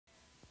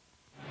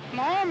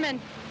Mormon.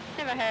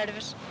 Never heard of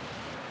it.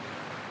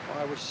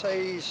 I would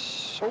say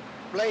Salt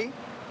Lake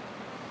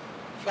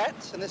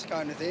Flats and this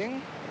kind of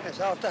thing. Yes,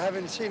 after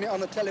having seen it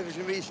on the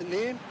television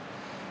recently.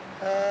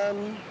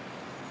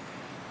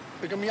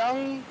 Brigham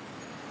Young,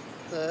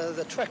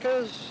 the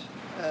Trekkers,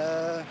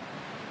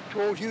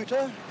 towards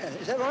Utah.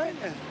 Is that right?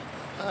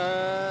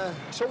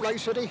 Salt Lake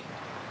City.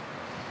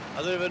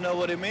 I don't even know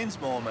what it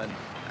means, Mormon.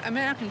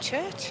 American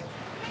Church.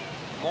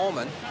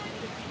 Mormon?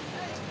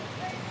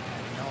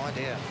 No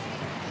idea.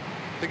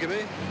 Think of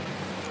it?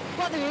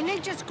 What, the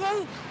religious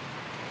group?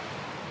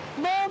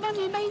 Mormon,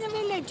 you mean the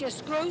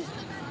religious group?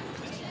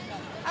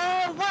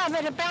 Well, I've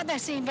read about, they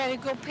seem very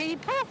good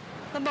people,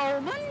 the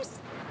Mormons.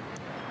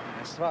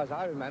 As far as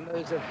I remember,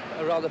 it's a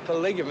rather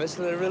polygamous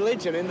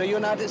religion in the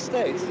United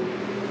States.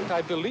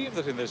 I believe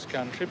that in this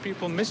country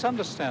people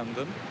misunderstand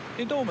them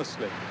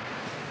enormously.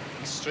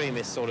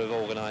 Extremist sort of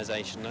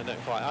organisation.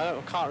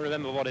 I can't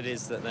remember what it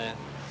is that they're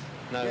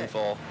known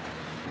for.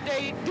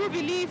 They do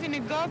believe in a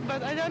God,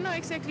 but I don't know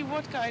exactly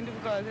what kind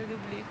of God they do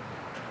believe.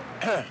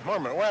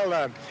 Mormon.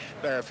 Well,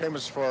 they're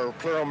famous for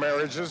plural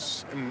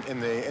marriages in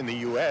the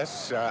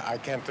U.S. I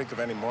can't think of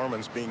any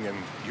Mormons being in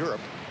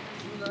Europe.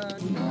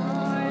 The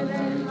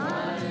northern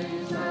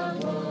lights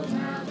of old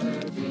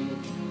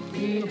Aberdeen,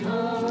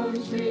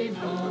 sweet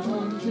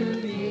home to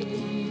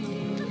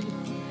me.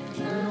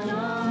 The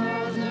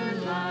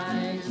northern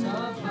lights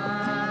of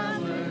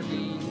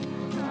Aberdeen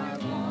are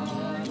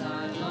what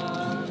I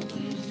long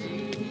to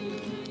see.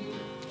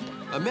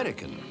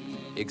 American,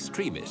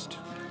 extremist,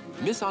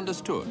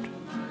 misunderstood.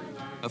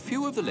 A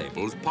few of the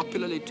labels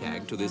popularly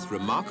tagged to this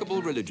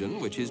remarkable religion,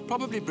 which is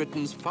probably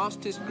Britain's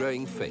fastest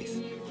growing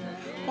faith.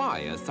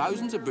 Why are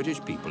thousands of British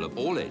people of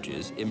all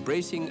ages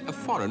embracing a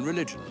foreign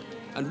religion,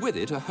 and with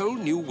it a whole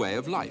new way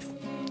of life?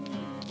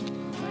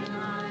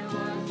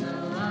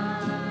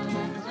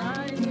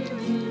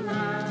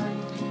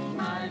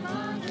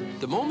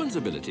 The Mormons'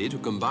 ability to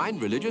combine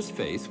religious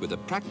faith with a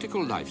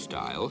practical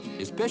lifestyle,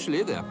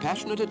 especially their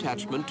passionate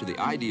attachment to the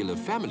ideal of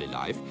family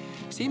life,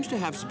 seems to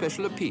have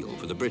special appeal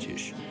for the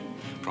British.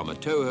 From a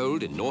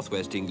toehold in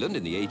northwest England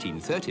in the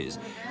 1830s,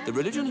 the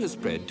religion has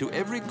spread to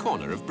every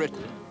corner of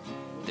Britain.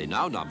 They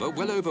now number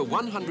well over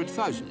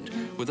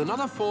 100,000, with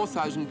another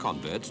 4,000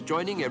 converts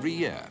joining every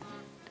year.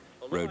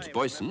 Rhodes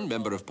Boyson,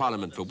 Member of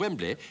Parliament for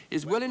Wembley,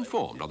 is well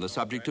informed on the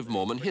subject of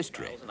Mormon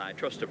history. And I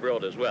trust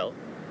abroad as well.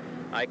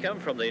 I come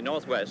from the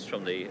northwest,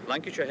 from the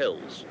Lancashire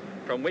Hills,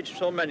 from which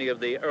so many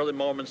of the early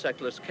Mormon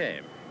secularists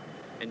came.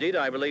 Indeed,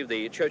 I believe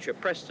the Church of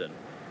Preston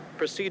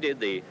preceded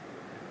the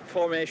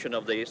formation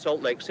of the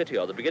Salt Lake City,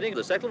 or the beginning of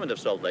the settlement of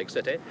Salt Lake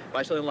City,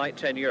 by something like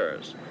 10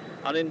 years.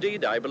 And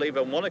indeed, I believe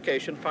on one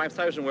occasion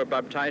 5,000 were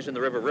baptized in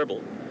the River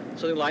Ribble,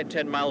 something like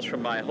 10 miles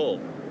from my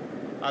home.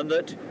 And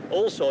that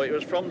also it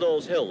was from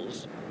those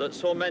hills that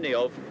so many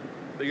of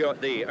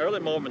the early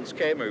Mormons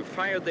came who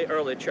fired the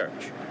early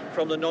church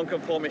from the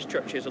nonconformist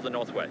churches of the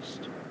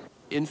Northwest.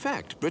 In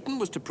fact, Britain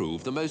was to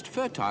prove the most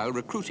fertile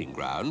recruiting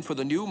ground for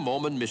the new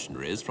Mormon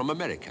missionaries from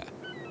America.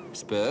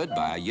 Spurred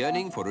by a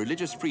yearning for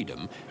religious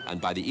freedom and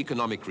by the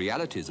economic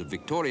realities of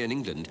Victorian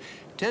England,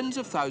 tens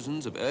of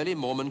thousands of early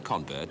Mormon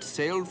converts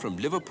sailed from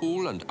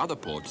Liverpool and other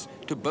ports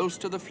to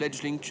bolster the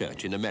fledgling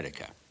church in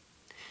America.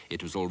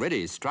 It was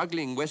already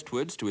struggling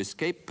westwards to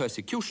escape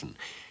persecution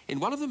in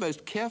one of the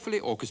most carefully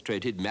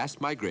orchestrated mass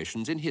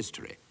migrations in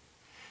history.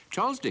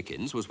 Charles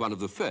Dickens was one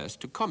of the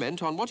first to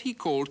comment on what he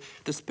called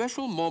the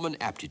special Mormon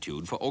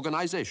aptitude for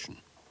organization.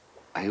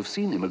 I have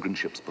seen immigrant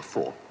ships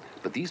before,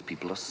 but these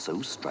people are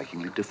so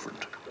strikingly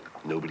different.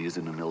 Nobody is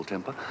in an ill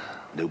temper,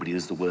 nobody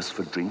is the worse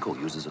for drink or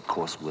uses a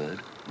coarse word,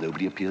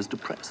 nobody appears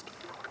depressed.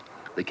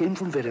 They came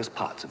from various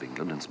parts of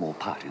England in small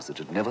parties that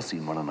had never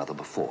seen one another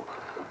before.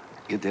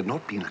 Yet they'd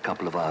not been a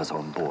couple of hours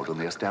on board when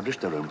they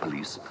established their own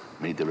police,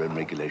 made their own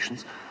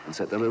regulations, and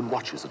set their own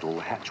watches at all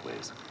the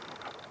hatchways.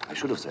 I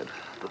should have said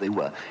that they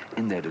were,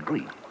 in their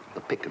degree,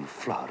 the pick and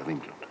flower of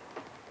England.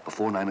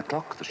 Before 9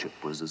 o'clock, the ship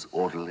was as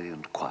orderly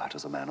and quiet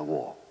as a man of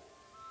war.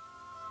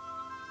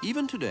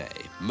 Even today,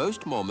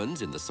 most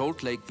Mormons in the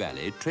Salt Lake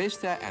Valley trace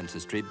their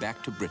ancestry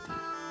back to Britain.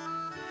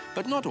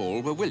 But not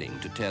all were willing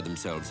to tear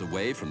themselves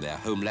away from their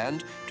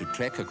homeland to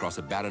trek across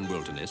a barren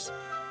wilderness.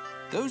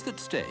 Those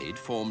that stayed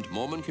formed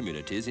Mormon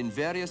communities in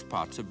various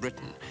parts of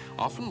Britain,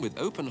 often with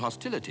open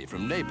hostility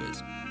from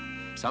neighbors.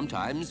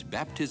 Sometimes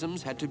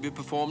baptisms had to be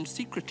performed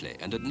secretly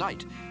and at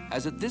night,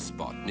 as at this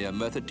spot near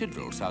Merthyr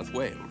Tydfil, South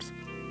Wales.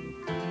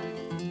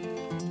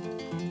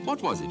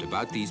 What was it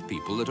about these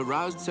people that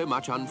aroused so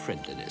much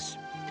unfriendliness?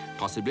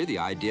 Possibly the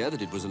idea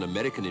that it was an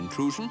American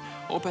intrusion,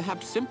 or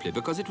perhaps simply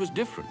because it was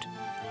different.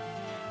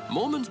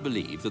 Mormons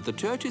believed that the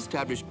church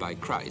established by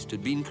Christ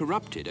had been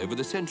corrupted over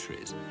the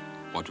centuries.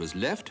 What was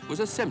left was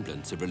a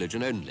semblance of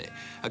religion only,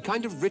 a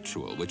kind of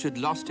ritual which had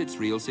lost its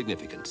real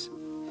significance.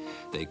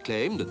 They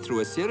claimed that through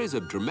a series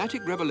of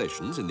dramatic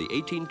revelations in the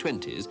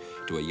 1820s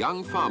to a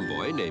young farm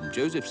boy named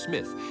Joseph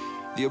Smith,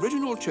 the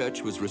original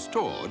church was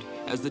restored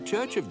as the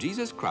Church of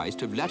Jesus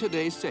Christ of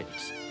Latter-day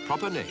Saints,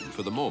 proper name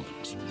for the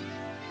Mormons.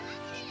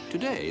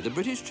 Today, the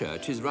British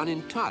Church is run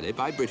entirely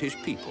by British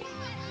people,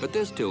 but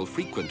there's still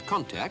frequent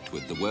contact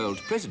with the world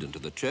president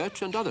of the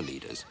Church and other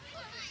leaders.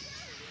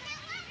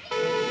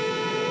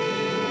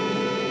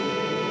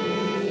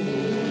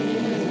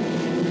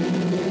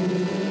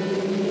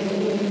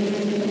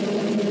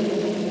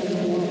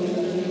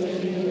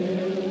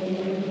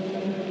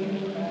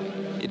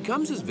 It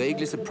comes as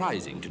vaguely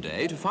surprising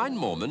today to find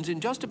Mormons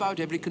in just about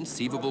every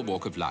conceivable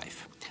walk of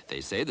life. They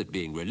say that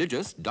being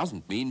religious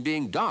doesn't mean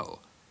being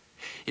dull.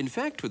 In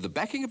fact, with the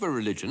backing of a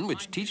religion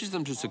which teaches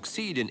them to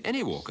succeed in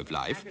any walk of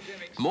life,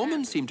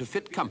 Mormons seem to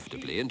fit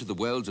comfortably into the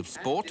worlds of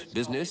sport,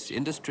 business,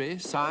 industry,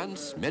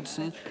 science,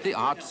 medicine, the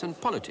arts and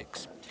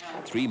politics.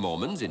 3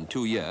 Mormons in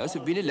 2 years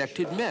have been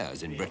elected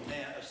mayors in Britain.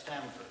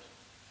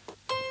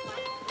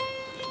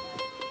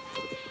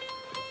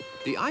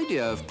 The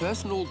idea of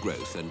personal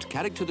growth and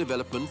character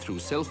development through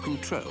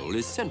self-control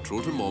is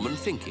central to Mormon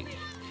thinking.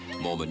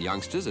 Mormon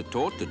youngsters are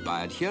taught that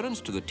by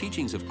adherence to the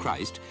teachings of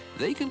Christ,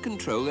 they can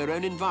control their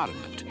own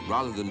environment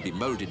rather than be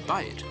molded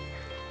by it.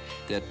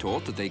 They're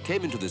taught that they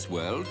came into this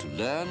world to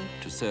learn,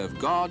 to serve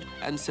God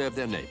and serve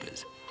their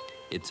neighbors.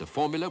 It's a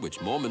formula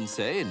which Mormons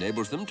say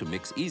enables them to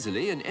mix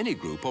easily in any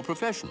group or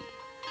profession.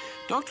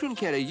 Dr.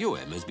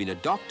 Nkere has been a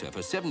doctor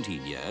for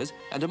 17 years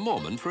and a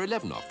Mormon for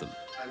 11 of them.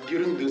 And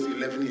during those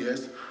 11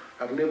 years,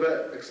 I've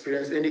never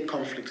experienced any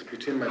conflicts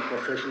between my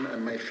profession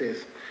and my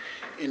faith.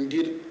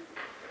 Indeed,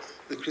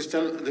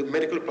 the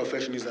medical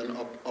profession is an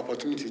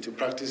opportunity to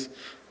practice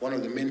one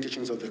of the main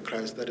teachings of the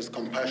Christ, that is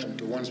compassion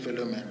to one's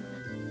fellow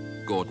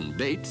man. Canon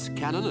Bates,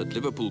 canon at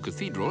Liverpool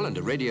Cathedral and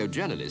a radio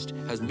journalist,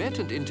 has met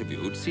and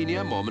interviewed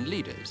senior Mormon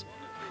leaders.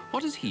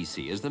 What does he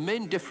see as the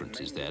main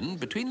differences, then,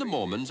 between the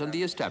Mormons and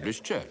the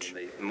established church?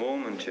 The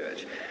Mormon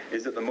church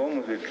is that the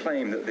Mormons would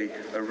claim that the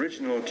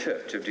original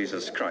church of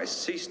Jesus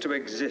Christ ceased to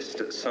exist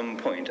at some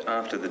point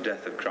after the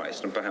death of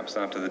Christ, and perhaps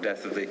after the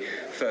death of the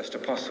first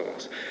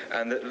apostles,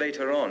 and that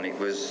later on it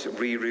was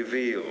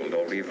re-revealed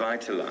or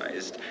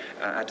revitalized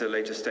at a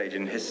later stage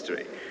in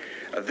history.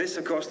 This,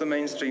 of course, the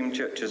mainstream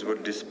churches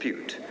would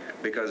dispute,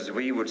 because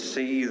we would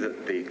see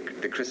that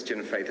the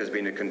Christian faith has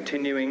been a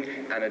continuing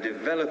and a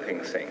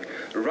developing thing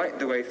right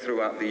the way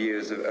throughout the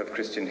years of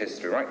Christian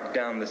history, right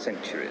down the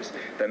centuries.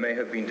 There may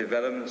have been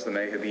developments, there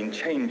may have been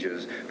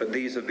changes, but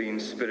these have been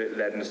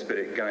spirit-led and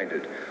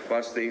spirit-guided.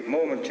 Whilst the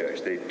Mormon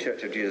church, the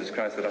Church of Jesus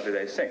Christ of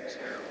Latter-day Saints,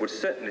 would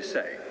certainly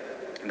say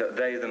that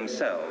they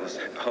themselves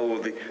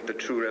hold the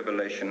true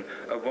revelation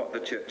of what the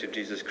Church of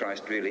Jesus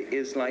Christ really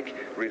is like,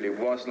 really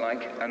was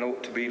like, and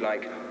ought to be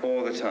like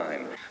all the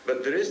time.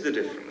 But there is the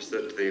difference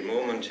that the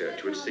Mormon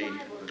Church would see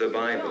the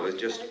Bible as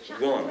just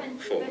one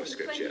form of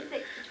Scripture,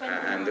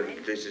 and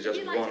that this is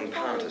just one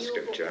part of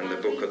Scripture, and the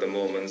Book of the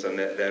Mormons and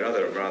their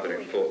other rather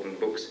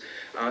important books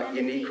are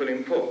in equal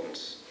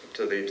importance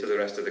to the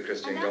rest of the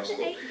Christian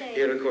gospel.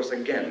 Here, of course,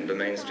 again, the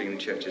mainstream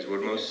churches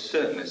would most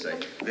certainly say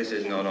this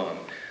is not on,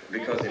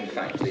 because in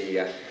fact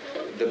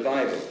the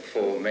Bible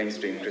for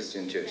mainstream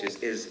Christian churches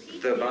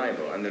is the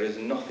Bible, and there is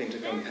nothing to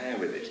compare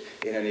with it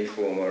in any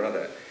form or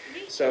other.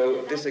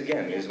 So this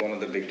again is one of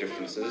the big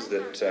differences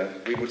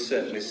that we would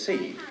certainly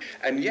see.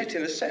 And yet,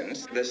 in a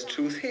sense, there's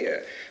truth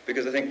here,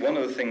 because I think one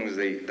of the things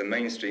the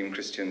mainstream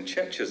Christian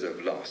churches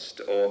have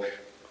lost, or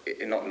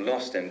not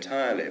lost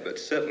entirely, but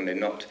certainly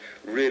not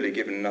really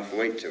given enough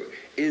weight to,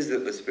 is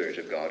that the Spirit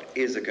of God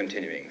is a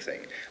continuing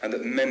thing, and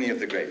that many of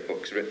the great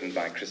books written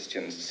by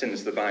Christians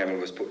since the Bible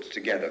was put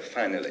together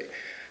finally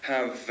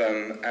have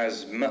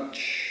as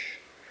much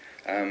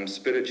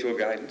spiritual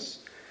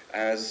guidance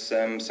as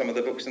some of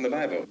the books in the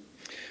Bible.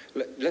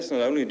 Let's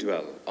not only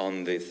dwell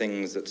on the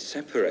things that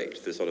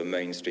separate the sort of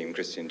mainstream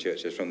Christian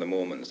churches from the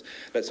Mormons,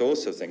 let's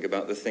also think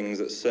about the things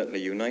that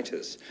certainly unite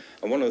us.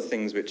 And one of the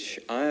things which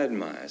I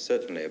admire,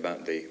 certainly,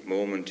 about the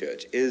Mormon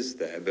church is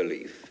their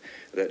belief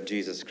that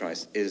Jesus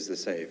Christ is the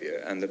Saviour,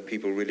 and that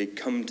people really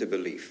come to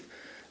belief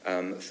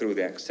through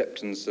the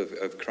acceptance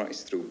of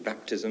Christ, through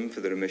baptism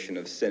for the remission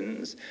of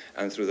sins,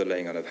 and through the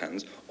laying on of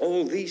hands.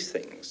 All these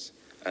things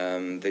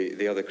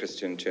the other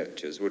Christian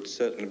churches would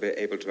certainly be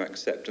able to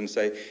accept and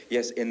say,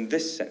 yes, in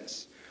this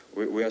sense,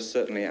 we are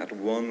certainly at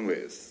one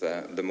with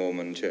the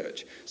Mormon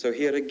church. So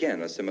here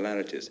again are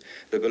similarities.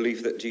 The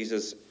belief that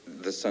Jesus,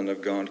 the Son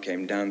of God,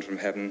 came down from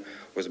heaven,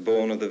 was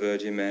born of the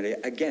Virgin Mary.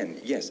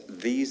 Again, yes,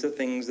 these are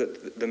things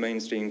that the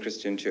mainstream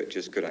Christian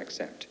churches could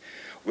accept.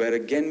 Where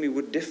again we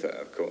would differ,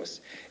 of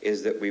course,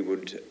 is that we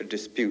would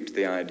dispute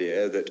the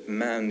idea that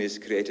man is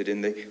created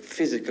in the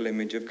physical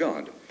image of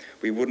God.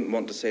 We wouldn't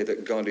want to say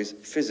that God is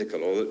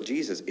physical, or that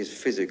Jesus is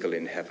physical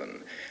in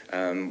heaven.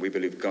 We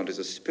believe God is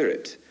a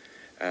spirit,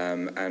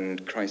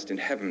 and Christ in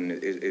heaven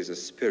is a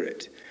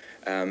spirit.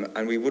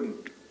 And we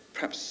wouldn't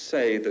perhaps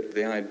say that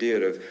the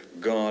idea of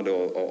God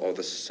or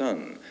the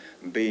Son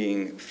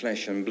being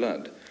flesh and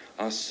blood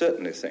are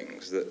certainly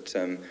things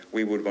that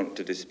we would want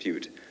to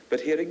dispute. But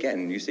here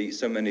again, you see,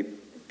 so many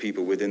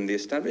people within the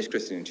established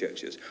Christian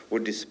churches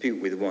would dispute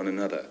with one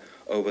another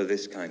over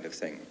this kind of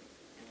thing.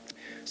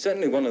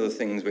 Certainly one of the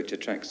things which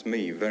attracts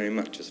me very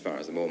much as far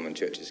as the Mormon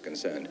church is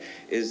concerned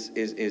is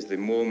the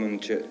Mormon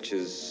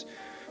church's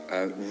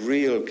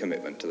real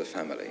commitment to the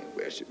family,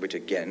 which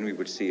again we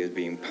would see as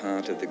being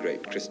part of the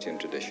great Christian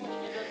tradition.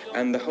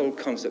 And the whole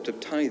concept of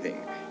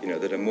tithing, you know,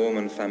 that a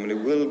Mormon family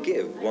will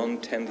give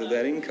 1/10 of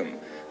their income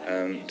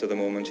to the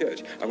Mormon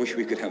church. I wish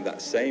we could have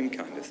that same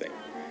kind of thing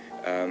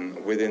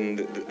within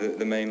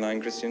the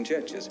mainline Christian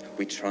churches.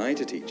 We try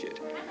to teach it,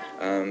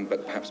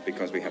 but perhaps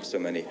because we have so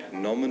many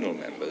nominal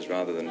members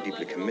rather than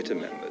deeply committed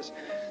members,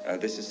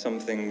 this is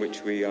something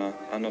which we are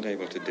not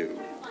able to do.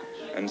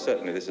 And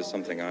certainly this is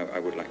something I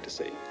would like to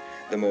see.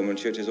 The Mormon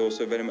Church is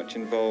also very much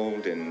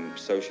involved in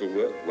social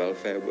work,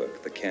 welfare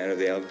work, the care of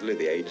the elderly,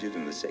 the aged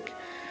and the sick,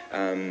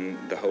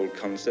 the whole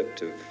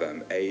concept of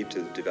aid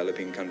to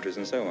developing countries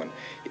and so on.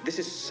 This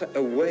is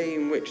a way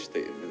in which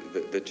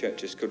the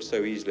churches could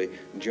so easily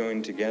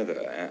join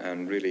together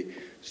and really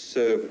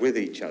serve with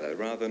each other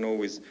rather than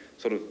always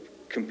sort of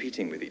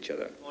competing with each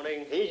other.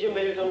 Morning. Here's your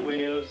milk on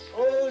wheels.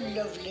 Oh,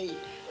 lovely.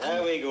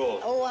 There we go.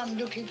 Oh, I'm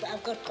looking for...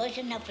 I've got quite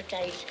an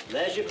appetite.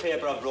 There's your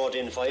paper I've brought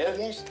in for you.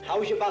 Yes.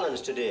 How's your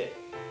balance today?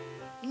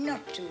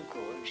 Not too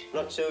good.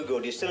 Not too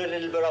good. You're still a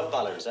little bit off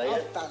balance, are you?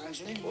 Off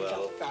balance, a little bit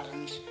off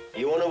balance.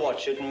 You want to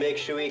watch it and make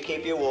sure you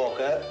keep your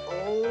walker.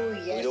 Oh,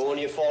 yes. You don't want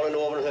you falling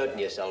over and hurting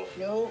yourself.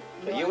 No.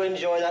 So you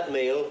enjoy that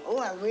meal. Oh,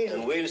 I will.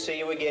 And we'll see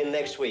you again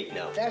next week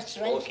now. That's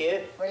right.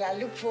 Okay? Well, I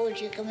look forward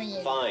to you coming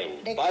in.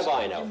 Fine. Next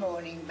Bye-bye now. Saturday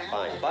morning. Bye.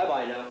 Fine.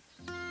 Bye-bye now.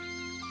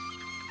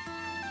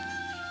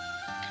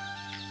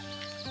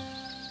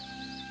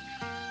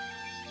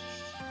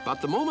 But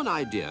the Mormon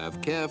idea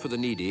of care for the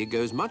needy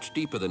goes much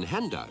deeper than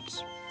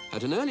handouts.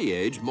 At an early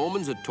age,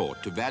 Mormons are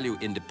taught to value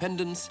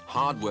independence,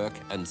 hard work,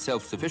 and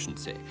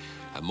self-sufficiency.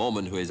 A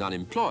Mormon who is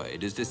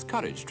unemployed is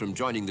discouraged from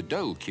joining the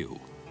dole queue.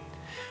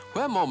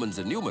 Where Mormons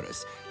are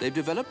numerous, they've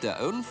developed their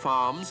own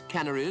farms,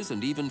 canneries,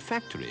 and even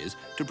factories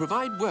to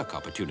provide work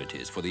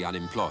opportunities for the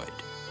unemployed.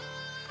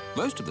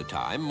 Most of the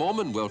time,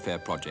 Mormon welfare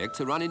projects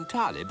are run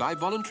entirely by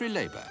voluntary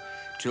labor.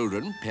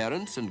 Children,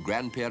 parents, and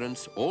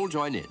grandparents all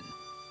join in.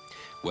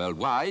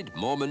 Worldwide,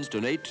 Mormons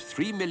donate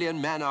 3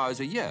 million man-hours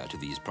a year to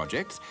these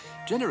projects,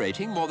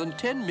 generating more than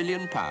 £10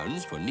 million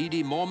for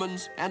needy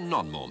Mormons and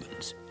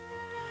non-Mormons.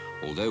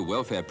 Although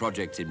welfare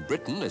projects in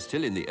Britain are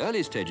still in the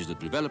early stages of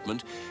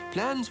development,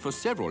 plans for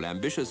several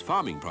ambitious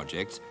farming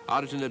projects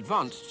are at an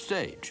advanced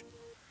stage.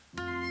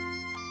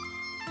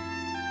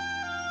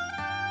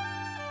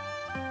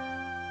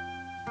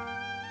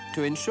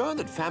 To ensure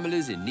that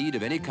families in need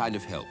of any kind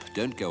of help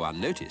don't go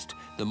unnoticed,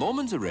 the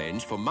Mormons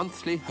arrange for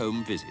monthly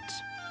home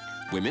visits.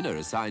 Women are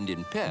assigned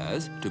in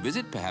pairs to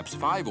visit perhaps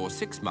 5 or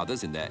 6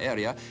 mothers in their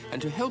area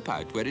and to help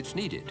out where it's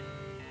needed.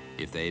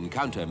 If they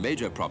encounter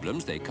major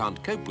problems they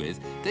can't cope with,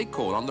 they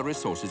call on the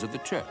resources of the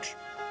church.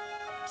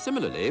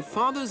 Similarly,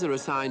 fathers are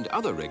assigned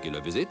other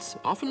regular visits,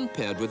 often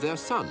paired with their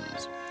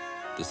sons.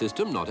 The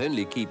system not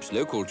only keeps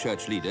local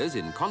church leaders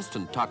in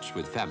constant touch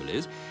with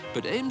families,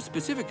 but aims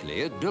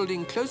specifically at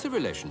building closer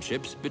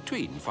relationships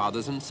between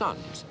fathers and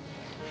sons.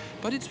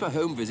 But it's for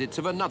home visits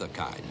of another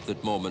kind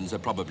that Mormons are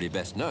probably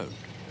best known.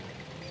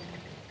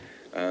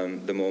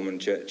 The Mormon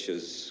Church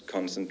has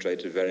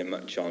concentrated very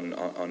much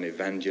on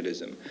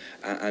evangelism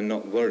and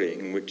not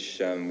worrying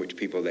which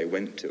people they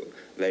went to.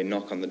 They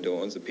knock on the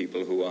doors of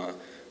people who are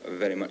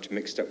very much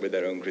mixed up with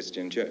their own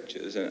Christian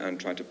churches and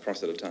try to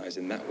proselytize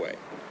in that way.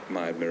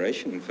 My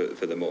admiration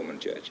for the Mormon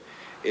Church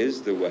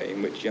is the way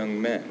in which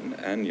young men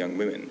and young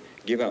women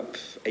give up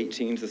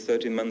 18 to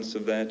 30 months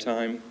of their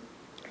time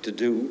to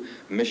do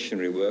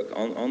missionary work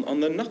on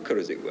the knocker,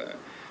 as it were.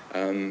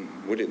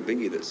 Would it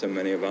be that so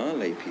many of our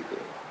lay people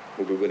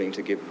will be willing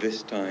to give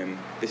this time,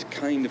 this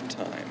kind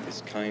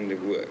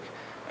of work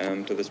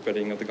to the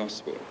spreading of the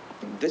gospel?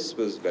 This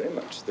was very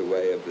much the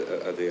way of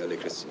the early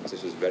Christians.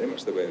 This was very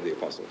much the way of the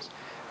apostles.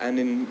 And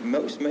in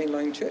most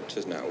mainline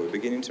churches now, we're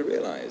beginning to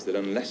realize that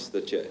unless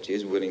the church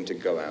is willing to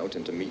go out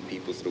and to meet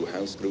people through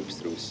house groups,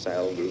 through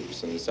cell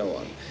groups, and so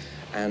on,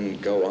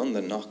 and go on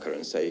the knocker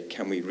and say,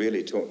 can we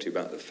really talk to you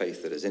about the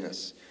faith that is in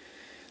us,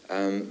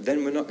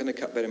 then we're not going to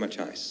cut very much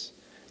ice.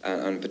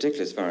 And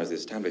particularly as far as the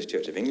established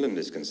Church of England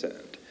is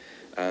concerned,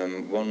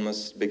 one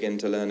must begin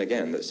to learn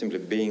again that simply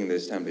being the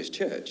established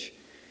church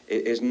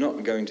is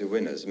not going to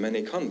win us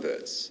many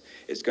converts.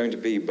 It's going to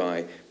be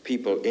by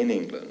people in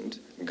England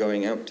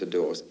going out to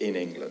doors in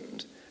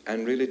England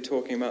and really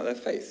talking about their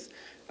faith.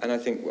 And I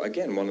think,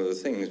 again, one of the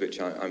things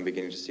which I'm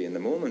beginning to see in the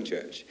Mormon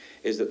Church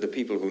is that the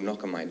people who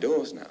knock on my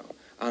doors now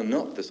are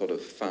not the sort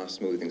of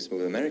fast-moving,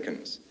 smooth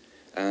Americans.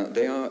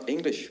 They are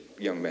English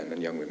young men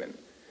and young women.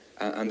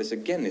 And this,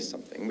 again, is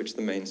something which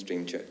the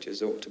mainstream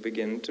churches ought to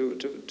begin to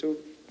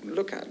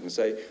look at and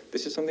say,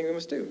 this is something we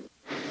must do.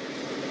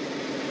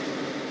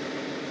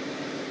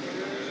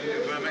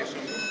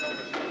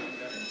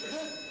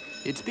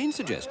 It's been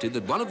suggested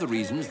that one of the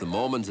reasons the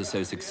Mormons are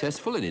so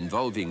successful in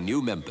involving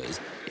new members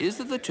is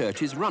that the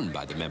church is run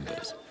by the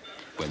members.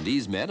 When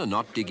these men are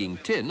not digging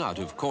tin out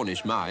of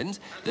Cornish mines,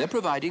 they're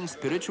providing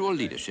spiritual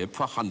leadership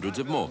for hundreds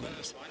of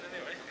Mormons.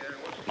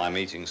 My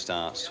meeting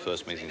starts,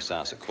 first meeting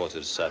starts at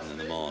 6:45 in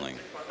the morning.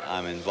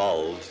 I'm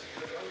involved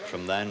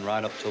from then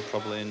right up till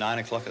probably 9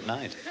 o'clock at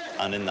night.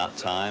 And in that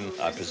time,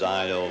 I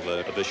preside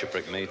over a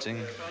bishopric meeting,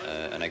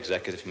 an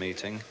executive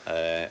meeting,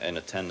 in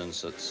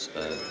attendance at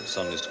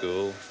Sunday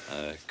school,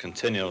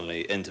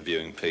 continually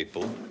interviewing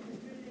people.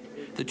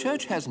 The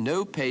church has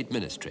no paid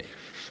ministry.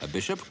 A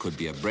bishop could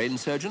be a brain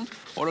surgeon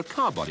or a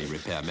car body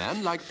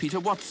repairman like Peter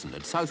Watson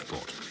at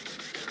Southport.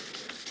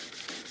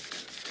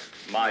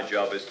 My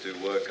job is to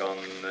work on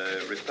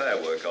repair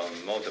work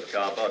on motor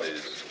car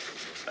bodies.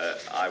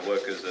 I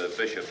work as a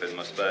bishop in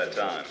my spare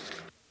time.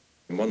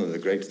 One of the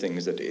great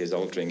things that is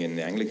altering in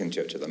the Anglican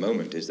Church at the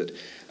moment is that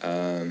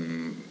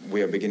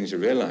we are beginning to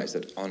realise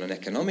that on an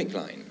economic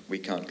line we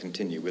can't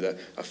continue with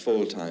a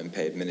full-time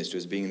paid ministry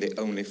as being the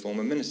only form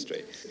of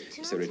ministry.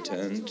 It's a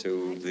return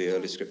to the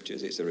early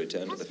scriptures. It's a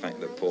return to the fact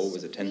that Paul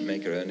was a tent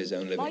maker, earned his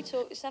own living. My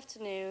talk this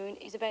afternoon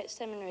is about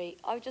seminary.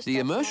 The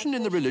immersion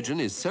in the religion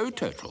is so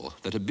total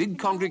that a big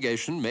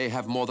congregation may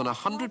have more than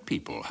 100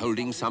 people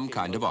holding some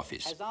kind of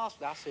office.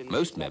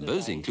 Most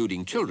members,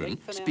 including children,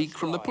 speak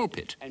from the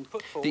pulpit.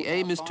 The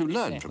aim is to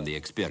learn from the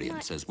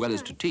experience as well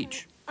as to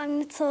teach. I'm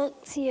going to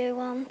talk to you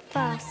on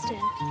fasting.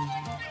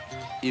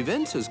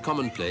 Events as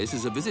commonplace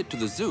as a visit to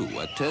the zoo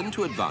are turned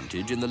to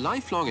advantage in the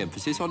lifelong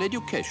emphasis on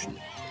education.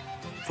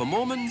 For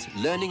Mormons,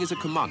 learning is a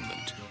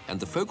commandment, and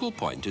the focal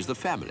point is the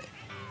family.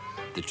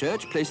 The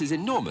church places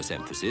enormous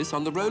emphasis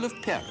on the role of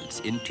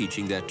parents in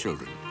teaching their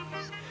children.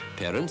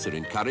 Parents are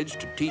encouraged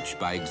to teach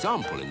by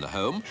example in the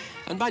home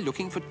and by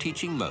looking for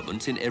teaching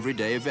moments in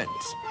everyday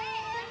events.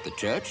 The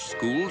church,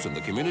 schools, and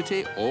the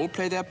community all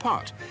play their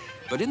part,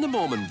 but in the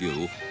Mormon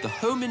view, the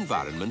home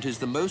environment is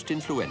the most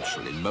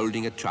influential in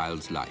moulding a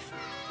child's life.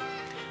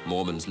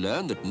 Mormons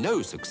learn that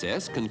no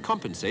success can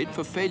compensate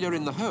for failure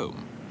in the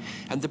home,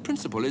 and the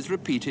principle is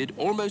repeated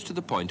almost to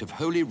the point of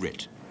Holy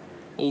Writ.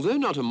 Although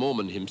not a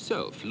Mormon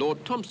himself,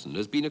 Lord Thompson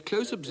has been a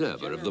close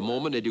observer of the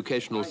Mormon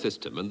educational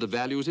system and the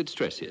values it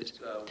stresses.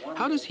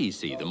 How does he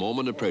see the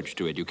Mormon approach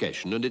to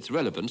education and its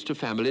relevance to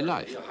family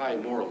life? A high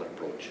moral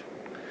approach,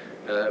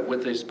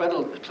 with a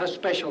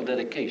special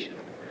dedication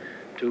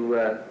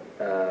to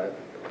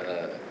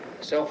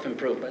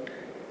self-improvement,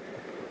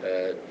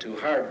 to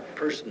hard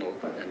personal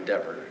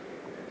endeavor,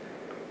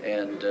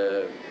 and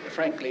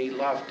frankly,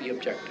 lofty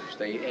objectives.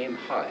 They aim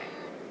high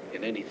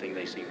in anything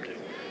they seem to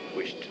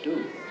wish to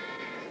do.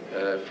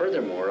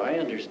 Furthermore, I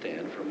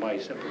understand from my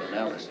simple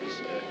analysis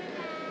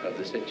of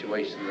the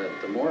situation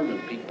that the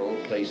Mormon people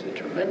place a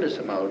tremendous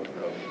amount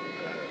of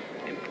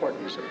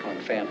importance upon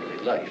family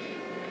life.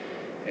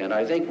 And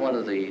I think one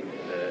of the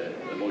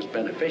most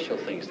beneficial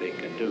things they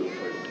can do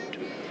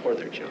for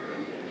their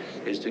children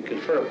is to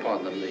confer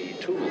upon them the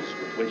tools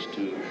with which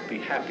to be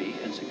happy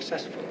and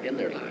successful in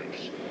their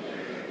lives.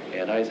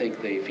 And I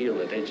think they feel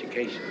that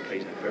education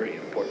plays a very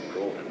important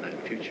role in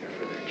that future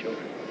for their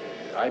children.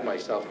 I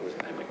myself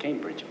am a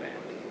Cambridge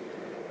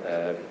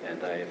man,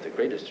 and I have the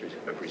greatest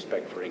of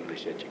respect for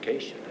English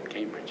education, and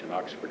Cambridge and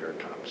Oxford are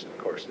tops, of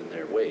course, in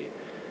their way.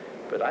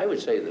 But I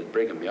would say that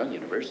Brigham Young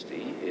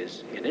University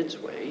is, in its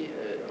way,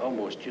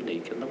 almost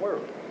unique in the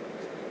world.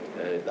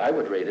 I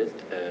would rate it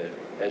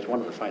as one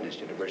of the finest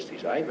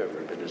universities I've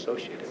ever been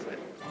associated with.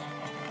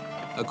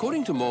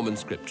 According to Mormon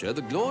scripture,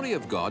 the glory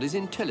of God is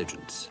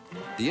intelligence.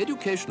 The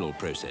educational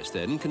process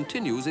then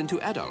continues into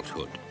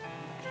adulthood.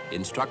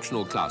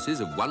 Instructional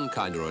classes of one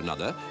kind or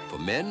another for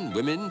men,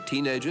 women,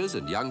 teenagers,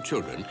 and young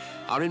children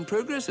are in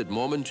progress at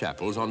Mormon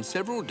chapels on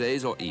several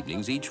days or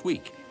evenings each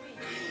week.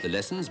 The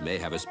lessons may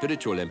have a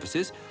spiritual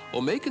emphasis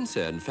or may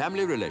concern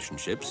family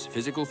relationships,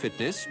 physical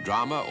fitness,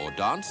 drama or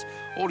dance,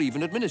 or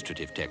even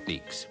administrative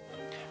techniques.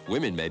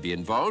 Women may be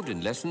involved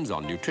in lessons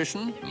on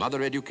nutrition,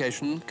 mother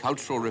education,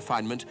 cultural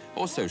refinement,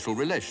 or social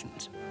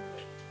relations.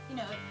 You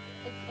know,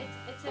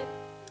 it's a...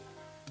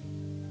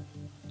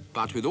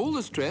 But with all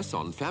the stress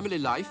on family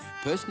life,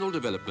 personal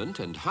development,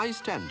 and high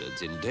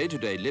standards in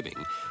day-to-day living,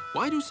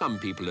 why do some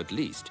people at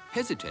least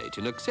hesitate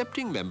in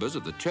accepting members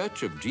of the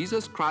Church of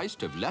Jesus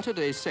Christ of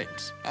Latter-day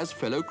Saints as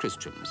fellow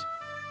Christians?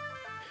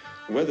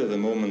 Whether the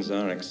Mormons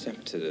are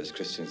accepted as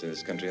Christians in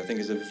this country, I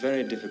think is a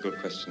very difficult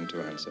question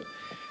to answer.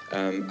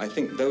 I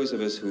think those of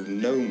us who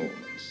know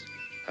Mormons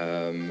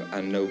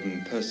and know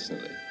them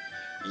personally,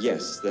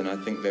 yes, then I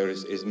think there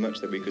is much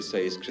that we could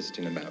say is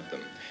Christian about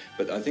them.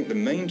 But I think the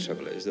main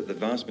trouble is that the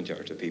vast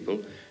majority of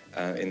people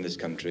in this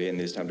country, in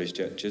the established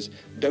churches,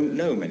 don't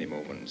know many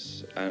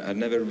Mormons and have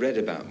never read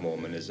about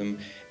Mormonism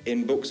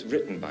in books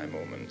written by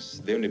Mormons.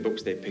 The only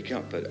books they pick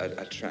up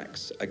are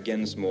tracts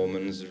against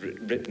Mormons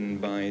written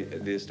by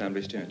the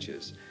established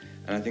churches.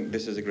 And I think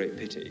this is a great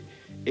pity.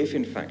 If,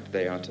 in fact,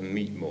 they are to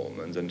meet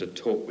Mormons and to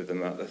talk with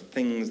them about the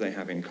things they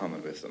have in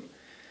common with them,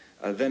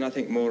 then I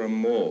think more and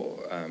more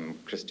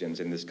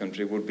Christians in this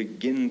country would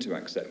begin to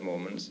accept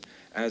Mormons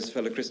as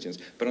fellow Christians.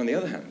 But on the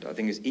other hand, I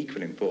think it's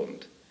equally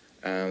important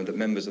that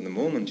members of the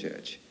Mormon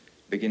Church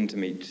begin to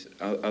meet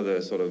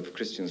other sort of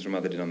Christians from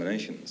other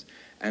denominations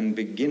and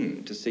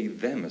begin to see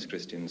them as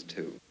Christians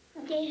too.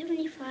 Dear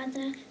Heavenly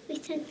Father, we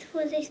thank you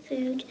for this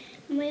food,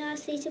 and we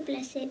ask you to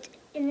bless it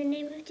in the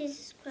name of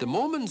Jesus Christ. The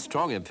Mormons'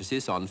 strong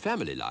emphasis on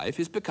family life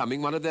is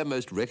becoming one of their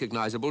most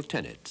recognizable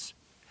tenets.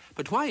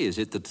 But why is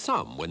it that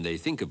some, when they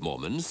think of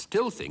Mormons,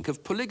 still think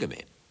of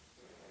polygamy?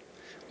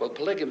 Well,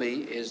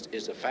 polygamy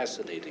is a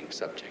fascinating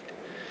subject.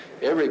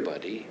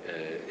 Everybody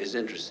is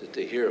interested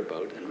to hear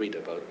about and read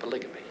about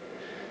polygamy.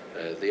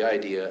 The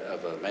idea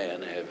of a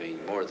man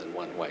having more than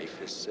one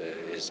wife is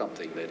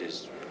something that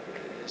is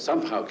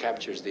somehow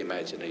captures the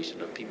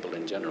imagination of people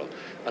in general.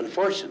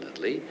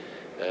 Unfortunately,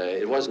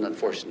 it wasn't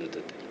unfortunate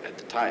at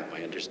the time,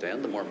 I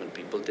understand. The Mormon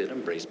people did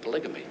embrace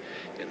polygamy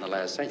in the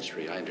last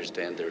century. I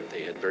understand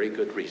they had very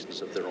good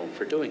reasons of their own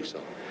for doing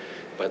so.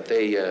 But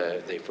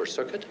they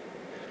forsook it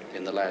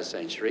in the last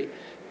century,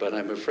 but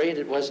I'm afraid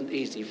it wasn't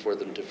easy for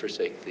them to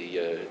forsake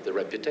the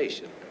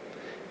reputation.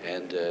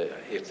 And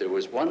if there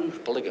was one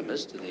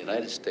polygamist in the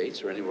United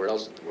States or anywhere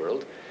else in the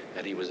world,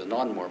 and he was a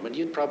non-Mormon,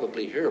 you'd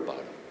probably hear about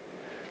him.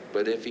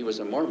 But if he was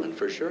a Mormon,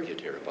 for sure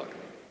you'd hear about him.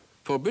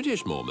 For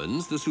British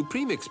Mormons, the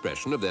supreme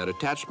expression of their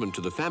attachment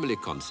to the family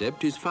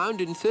concept is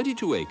found in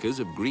 32 acres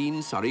of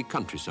green Surrey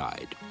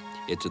countryside.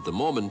 It's at the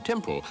Mormon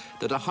temple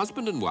that a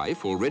husband and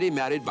wife already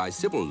married by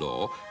civil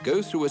law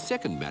go through a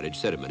second marriage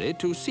ceremony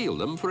to seal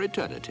them for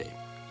eternity.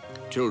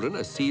 Children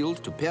are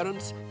sealed to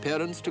parents,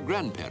 parents to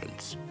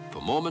grandparents.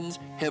 For Mormons,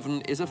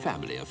 heaven is a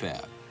family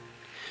affair.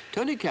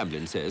 Tony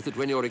Camblin says that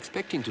when you're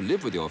expecting to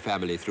live with your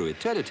family through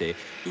eternity,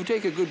 you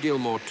take a good deal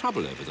more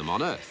trouble over them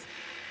on earth.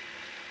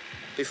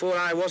 Before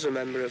I was a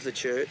member of the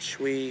church,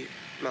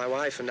 my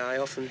wife and I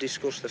often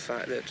discussed the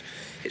fact that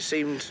it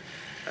seemed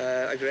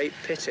a great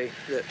pity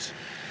that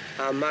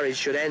our marriage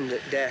should end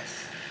at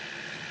death.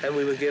 And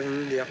we were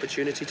given the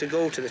opportunity to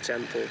go to the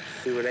temple.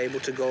 We were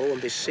able to go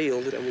and be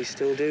sealed, and we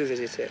still do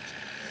visit it.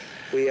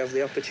 We have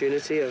the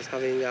opportunity of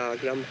having our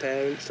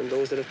grandparents and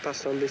those that have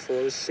passed on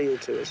before us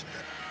sealed to us.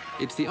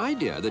 It's the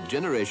idea that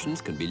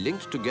generations can be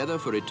linked together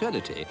for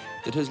eternity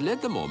that has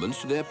led the Mormons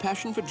to their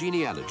passion for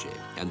genealogy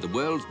and the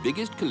world's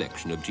biggest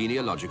collection of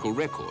genealogical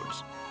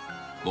records.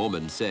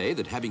 Mormons say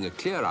that having a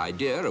clear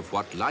idea of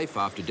what life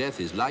after death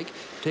is like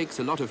takes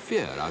a lot of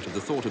fear out of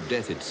the thought of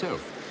death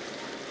itself.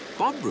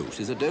 Bob Bruce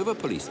is a Dover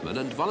policeman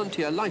and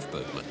volunteer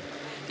lifeboatman.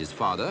 His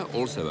father,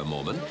 also a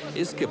Mormon,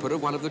 is skipper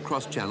of one of the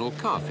cross-channel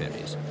car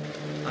ferries.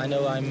 I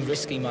know I'm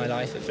risking my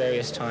life at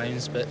various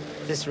times, but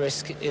this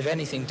risk, if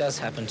anything does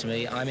happen to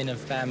me, I'm in a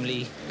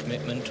family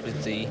commitment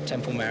with the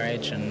temple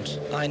marriage, and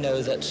I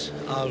know that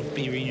I'll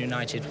be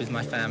reunited with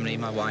my family,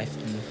 my wife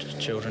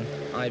and children.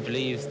 I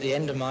believe the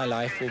end of my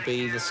life will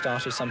be the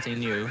start of something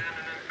new.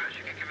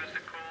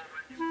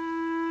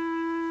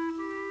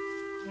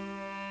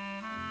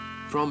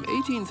 From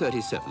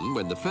 1837,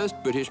 when the first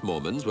British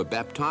Mormons were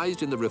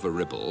baptized in the River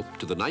Ribble,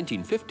 to the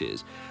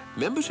 1950s,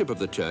 membership of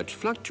the church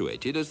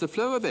fluctuated as the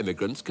flow of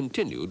immigrants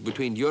continued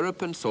between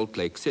Europe and Salt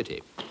Lake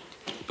City.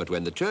 But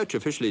when the church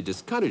officially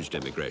discouraged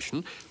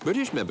emigration,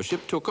 British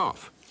membership took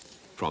off.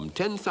 From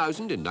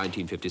 10,000 in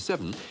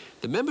 1957,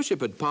 the membership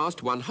had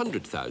passed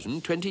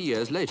 100,000 20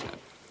 years later.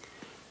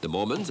 The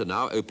Mormons are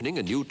now opening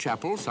a new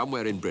chapel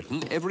somewhere in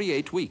Britain every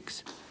 8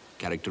 weeks.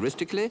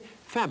 Characteristically,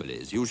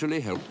 families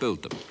usually help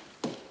build them.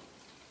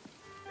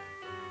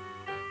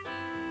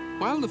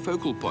 While the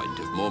focal point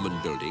of Mormon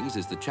buildings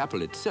is the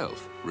chapel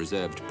itself,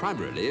 reserved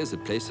primarily as a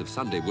place of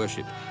Sunday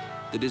worship,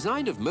 the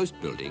design of most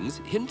buildings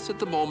hints at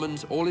the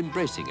Mormons'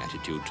 all-embracing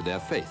attitude to their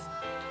faith.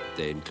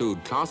 They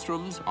include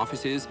classrooms,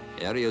 offices,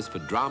 areas for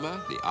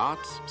drama, the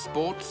arts,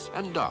 sports,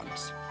 and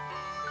dance.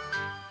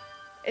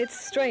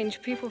 It's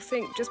strange. People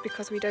think just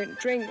because we don't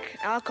drink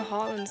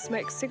alcohol and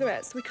smoke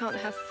cigarettes, we can't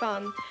have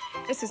fun.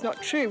 This is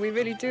not true. We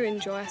really do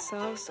enjoy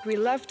ourselves. We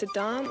love to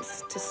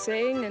dance, to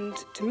sing, and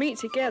to meet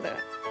together.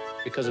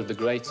 Because of the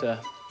greater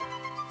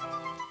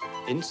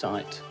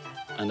insight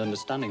and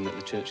understanding that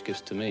the church gives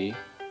to me,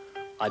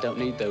 I don't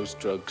need those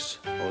drugs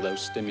or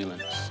those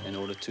stimulants in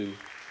order to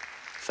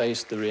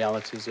face the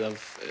realities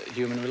of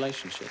human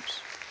relationships.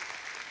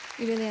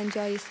 You really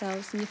enjoy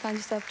yourselves, and you find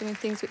yourself doing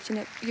things which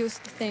you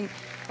used to think,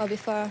 well,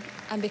 before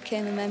I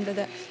became a member,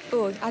 that,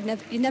 oh,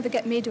 you'd never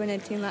get me doing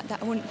anything like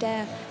that, I wouldn't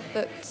dare.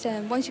 But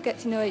once you get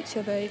to know each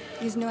other,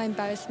 there's no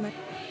embarrassment.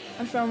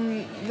 And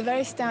from the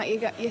very start,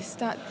 you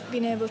start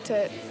being able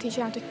to teach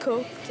you how to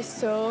cook, to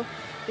sew,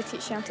 they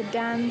teach you how to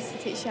dance, they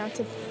teach you how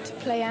to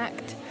play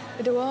act.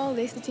 They do all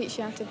this, they teach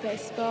you how to play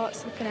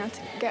sports, and how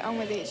to get on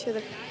with each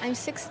other. I'm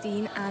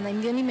 16 and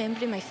I'm the only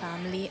member in my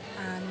family,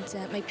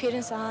 and my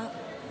parents are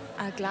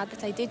glad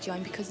that I did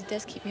join because it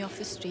does keep me off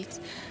the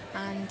streets,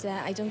 and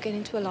I don't get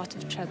into a lot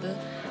of trouble,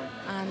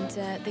 and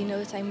they know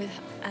that I'm with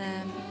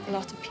a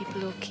lot of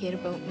people who care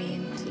about me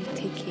and sort of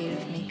take care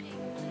of me.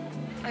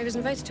 I was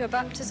invited to a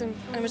baptism,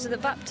 and I was at the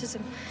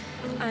baptism,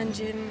 and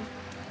you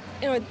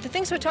know, the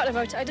things we were talking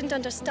about, I didn't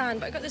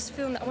understand, but I got this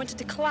feeling that I wanted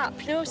to clap.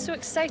 You know, I was so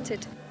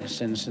excited.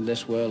 Since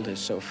this world is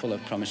so full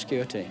of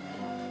promiscuity,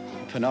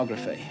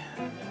 pornography,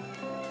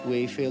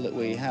 we feel that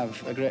we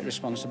have a great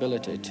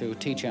responsibility to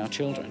teach our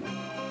children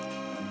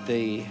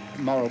the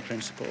moral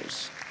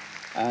principles.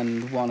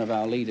 And one of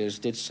our leaders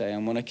did say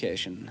on one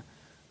occasion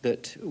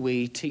that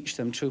we teach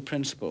them true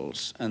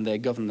principles and they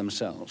govern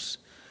themselves.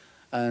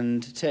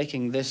 And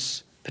taking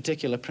this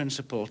particular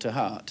principle to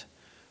heart,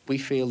 we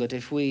feel that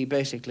if we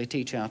basically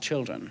teach our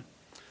children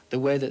the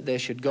way that they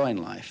should go in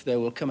life. There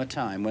will come a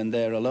time when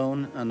they're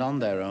alone and on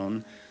their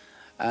own,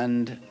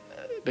 and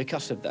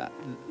because of that,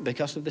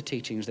 because of the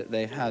teachings that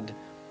they've had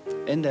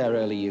in their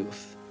early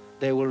youth,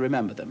 they will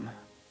remember them.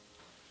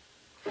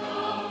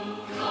 Come,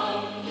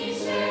 come, he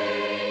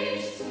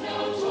says,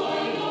 no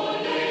toil nor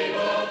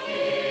labor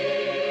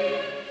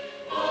fear,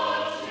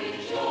 but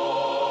with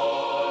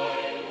joy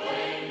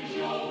wend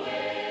your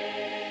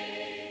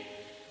way.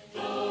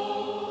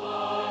 Though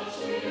hard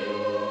to you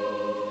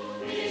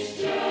this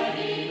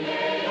journey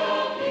may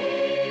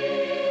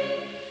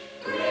appear,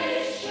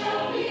 grace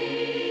shall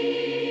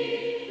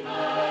be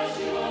as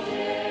your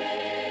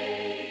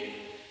day.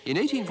 In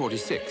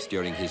 1846,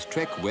 during his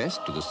trek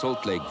west to the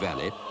Salt Lake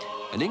Valley,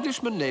 an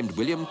Englishman named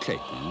William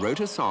Clayton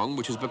wrote a song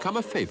which has become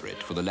a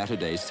favorite for the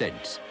latter-day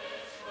saints.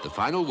 The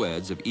final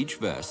words of each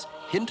verse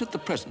hint at the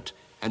present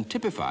and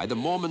typify the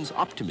Mormons'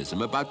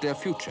 optimism about their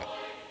future.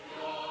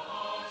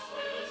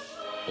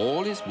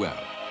 All is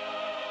well.